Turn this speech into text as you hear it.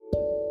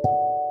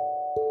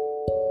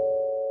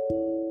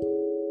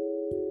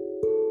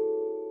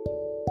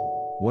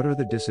What are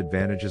the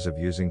disadvantages of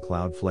using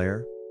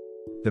Cloudflare?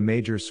 The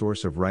major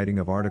source of writing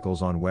of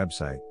articles on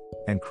website,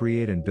 and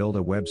create and build a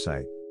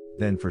website,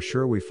 then for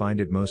sure we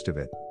find it most of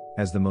it,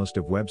 as the most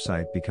of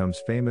website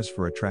becomes famous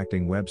for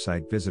attracting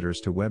website visitors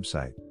to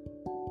website.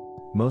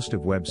 Most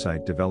of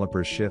website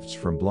developers shifts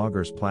from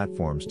bloggers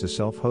platforms to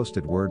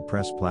self-hosted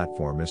WordPress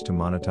platform is to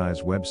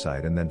monetize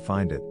website and then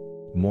find it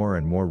more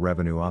and more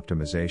revenue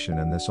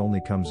optimization, and this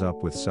only comes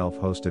up with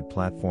self-hosted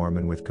platform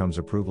and with comes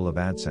approval of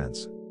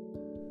AdSense.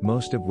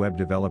 Most of web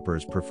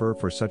developers prefer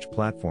for such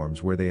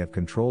platforms where they have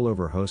control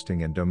over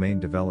hosting and domain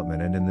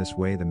development, and in this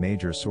way the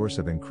major source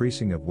of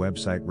increasing of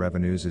website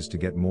revenues is to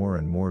get more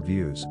and more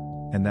views,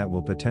 and that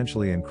will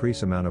potentially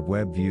increase amount of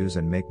web views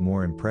and make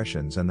more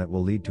impressions, and that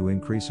will lead to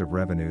increase of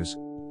revenues,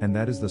 and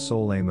that is the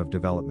sole aim of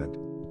development,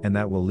 and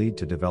that will lead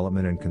to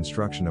development and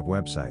construction of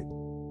website.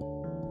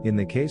 In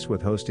the case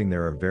with hosting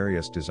there are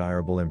various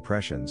desirable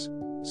impressions,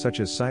 such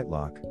as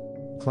SiteLock,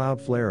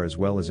 Cloudflare, as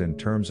well as in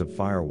terms of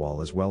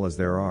firewall, as well as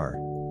there are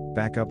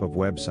backup of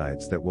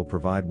websites that will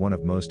provide one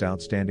of most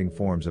outstanding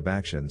forms of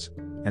actions,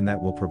 and that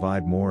will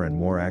provide more and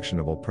more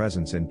actionable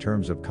presence in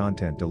terms of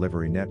content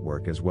delivery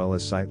network, as well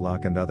as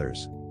SiteLock and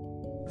others.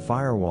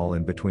 Firewall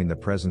in between the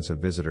presence of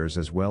visitors,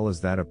 as well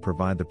as that of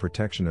provide the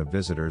protection of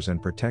visitors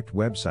and protect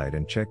website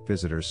and check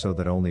visitors so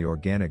that only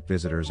organic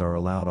visitors are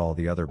allowed, all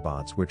the other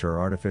bots which are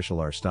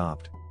artificial are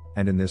stopped,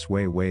 and in this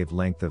way wave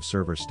length of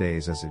server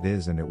stays as it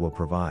is, and it will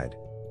provide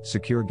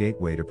secure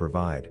gateway to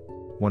provide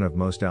one of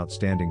most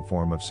outstanding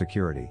form of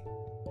security.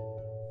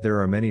 There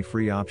are many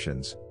free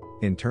options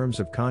in terms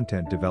of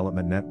content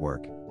development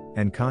network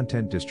and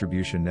content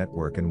distribution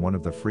network, and one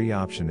of the free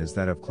option is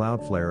that of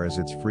Cloudflare, as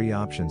its free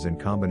options in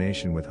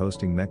combination with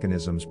hosting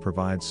mechanisms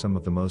provides some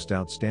of the most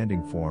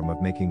outstanding form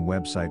of making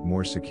website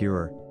more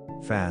secure,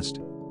 fast,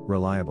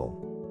 reliable.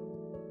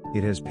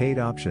 It has paid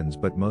options,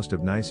 but most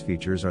of nice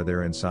features are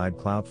there inside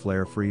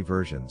Cloudflare free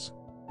versions.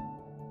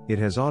 It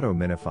has auto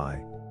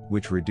minify,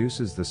 which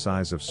reduces the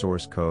size of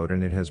source code,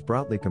 and it has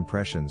Brotli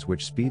compressions,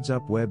 which speeds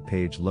up web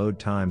page load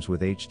times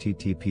with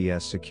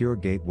HTTPS secure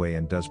gateway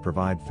and does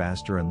provide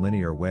faster and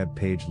linear web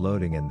page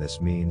loading, and this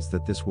means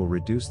that this will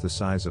reduce the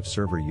size of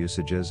server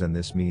usages, and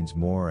this means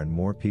more and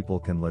more people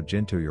can log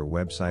into your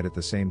website at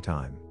the same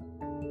time.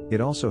 It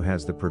also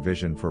has the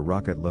provision for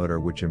Rocket Loader,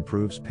 which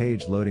improves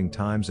page loading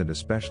times, and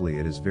especially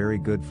it is very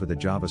good for the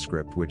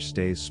JavaScript which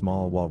stays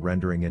small while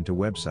rendering into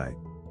website.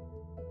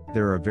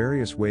 There are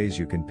various ways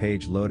you can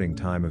page loading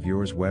time of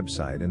yours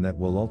website, and that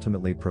will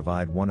ultimately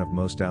provide one of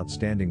most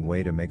outstanding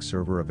way to make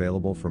server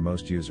available for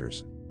most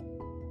users.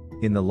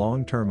 In the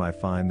long term I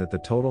find that the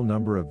total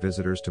number of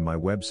visitors to my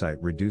website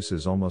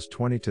reduces almost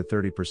 20 to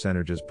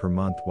 30% per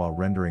month while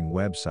rendering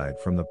website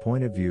from the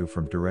point of view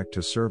from direct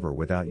to server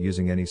without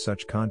using any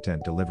such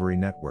content delivery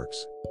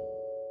networks.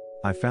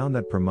 I found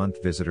that per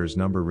month visitors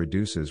number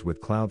reduces with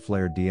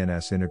Cloudflare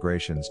DNS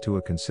integrations to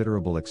a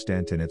considerable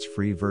extent in its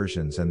free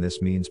versions, and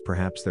this means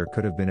perhaps there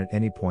could have been at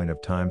any point of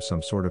time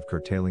some sort of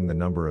curtailing the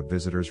number of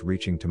visitors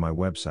reaching to my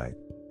website.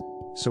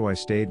 So I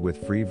stayed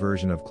with free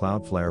version of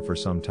Cloudflare for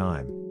some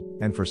time,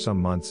 and for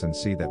some months, and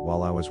see that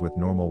while I was with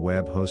normal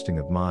web hosting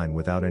of mine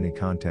without any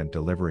content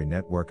delivery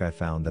network, I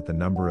found that the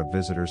number of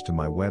visitors to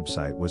my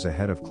website was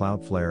ahead of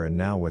Cloudflare, and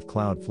now with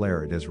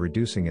Cloudflare it is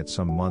reducing at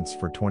some months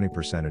for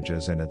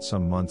 20% and at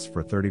some months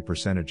for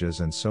 30%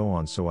 and so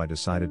on. So I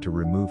decided to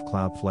remove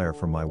Cloudflare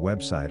from my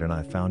website, and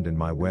I found in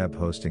my web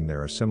hosting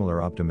there are similar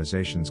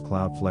optimizations.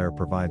 Cloudflare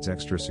provides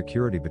extra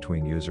security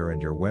between user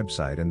and your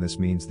website, and this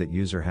means that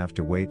user have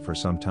to wait for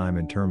some time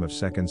in term of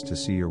seconds to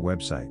see your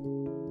website.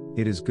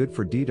 It is good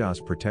for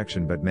DDoS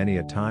protection, but many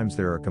a times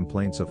there are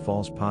complaints of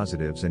false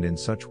positives, and in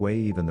such way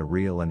even the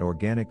real and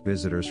organic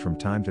visitors from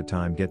time to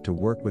time get to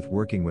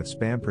working with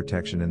spam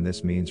protection, and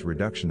this means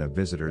reduction of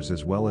visitors,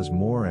 as well as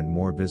more and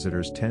more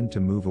visitors tend to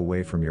move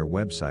away from your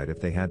website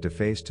if they had to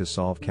face to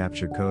solve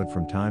CAPTCHA code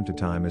from time to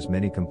time, as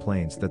many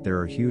complaints that there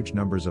are huge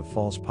numbers of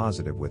false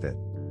positive with it.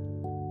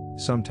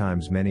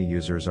 Sometimes many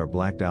users are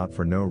blacked out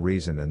for no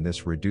reason, and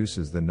this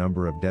reduces the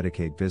number of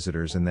dedicated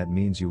visitors, and that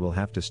means you will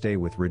have to stay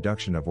with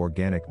reduction of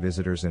organic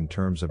visitors in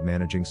terms of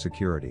managing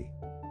security.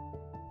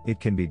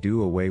 It can be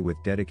do away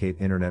with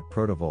dedicated internet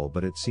protocol,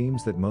 but it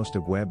seems that most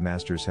of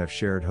webmasters have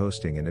shared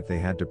hosting, and if they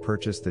had to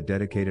purchase the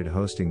dedicated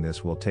hosting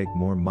this will take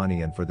more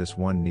money, and for this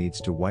one needs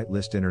to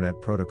whitelist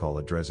internet protocol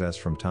addresses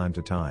from time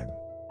to time.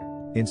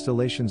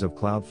 Installations of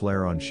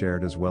Cloudflare on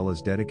shared as well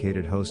as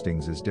dedicated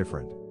hostings is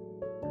different.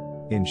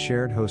 In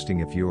shared hosting,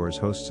 if yours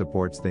host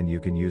supports, then you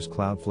can use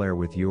Cloudflare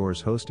with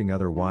yours hosting,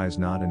 otherwise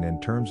not, and in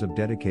terms of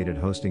dedicated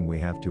hosting we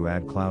have to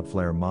add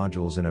Cloudflare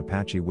modules in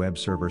Apache web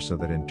server, so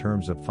that in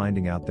terms of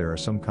finding out there are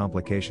some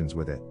complications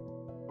with it.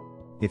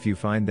 If you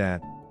find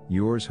that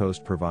yours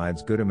host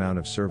provides good amount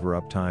of server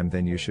uptime,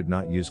 then you should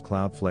not use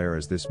Cloudflare,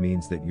 as this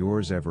means that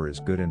yours ever is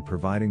good in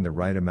providing the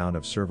right amount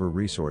of server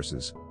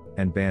resources,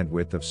 and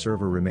bandwidth of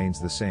server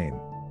remains the same,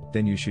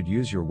 then you should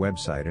use your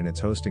website and its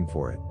hosting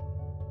for it.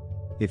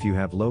 If you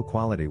have low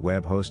quality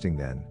web hosting,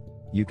 then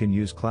you can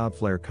use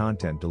Cloudflare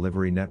Content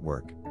Delivery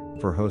Network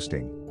for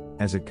hosting,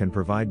 as it can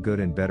provide good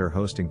and better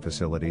hosting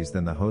facilities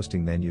than the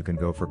hosting. Then you can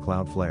go for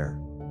Cloudflare.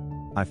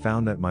 I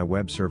found that my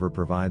web server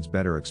provides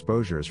better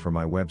exposures for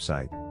my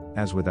website,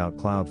 as without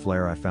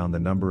Cloudflare I found the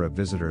number of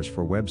visitors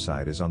for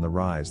website is on the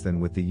rise than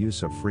with the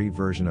use of free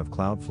version of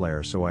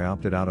Cloudflare, so I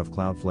opted out of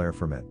Cloudflare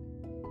from it.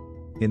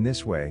 In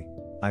this way,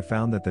 I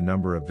found that the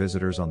number of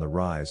visitors on the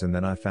rise, and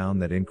then I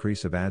found that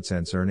increase of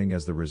AdSense earning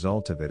as the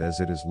result of it, as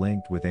it is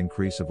linked with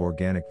increase of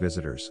organic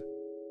visitors.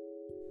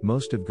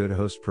 Most of good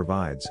host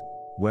provides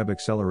web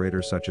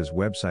accelerators such as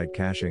website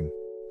caching,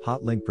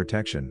 hot link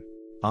protection,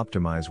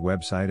 optimize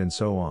website, and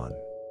so on.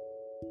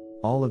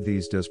 All of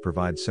these does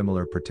provide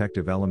similar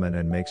protective element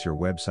and makes your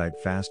website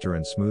faster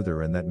and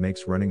smoother, and that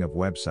makes running of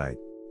website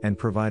and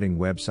providing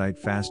website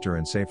faster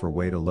and safer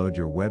way to load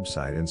your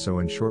website. And so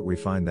in short, we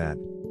find that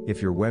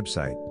if your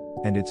website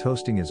and its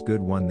hosting is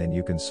good one, then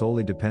you can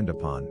solely depend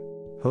upon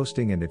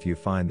hosting, and if you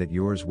find that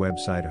yours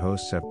website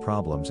hosts have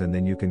problems, and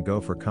then you can go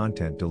for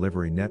content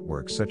delivery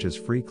networks such as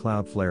free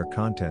Cloudflare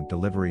content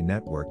delivery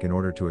network in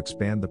order to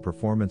expand the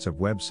performance of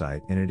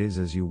website. And it is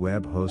as you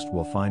web host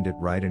will find it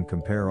right and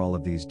compare all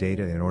of these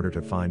data in order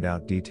to find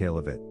out detail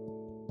of it.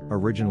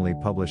 Originally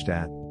published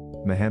at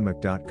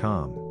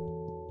mehenmuk.com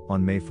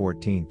on May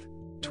 14,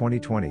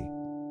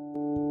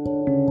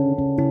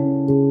 2020.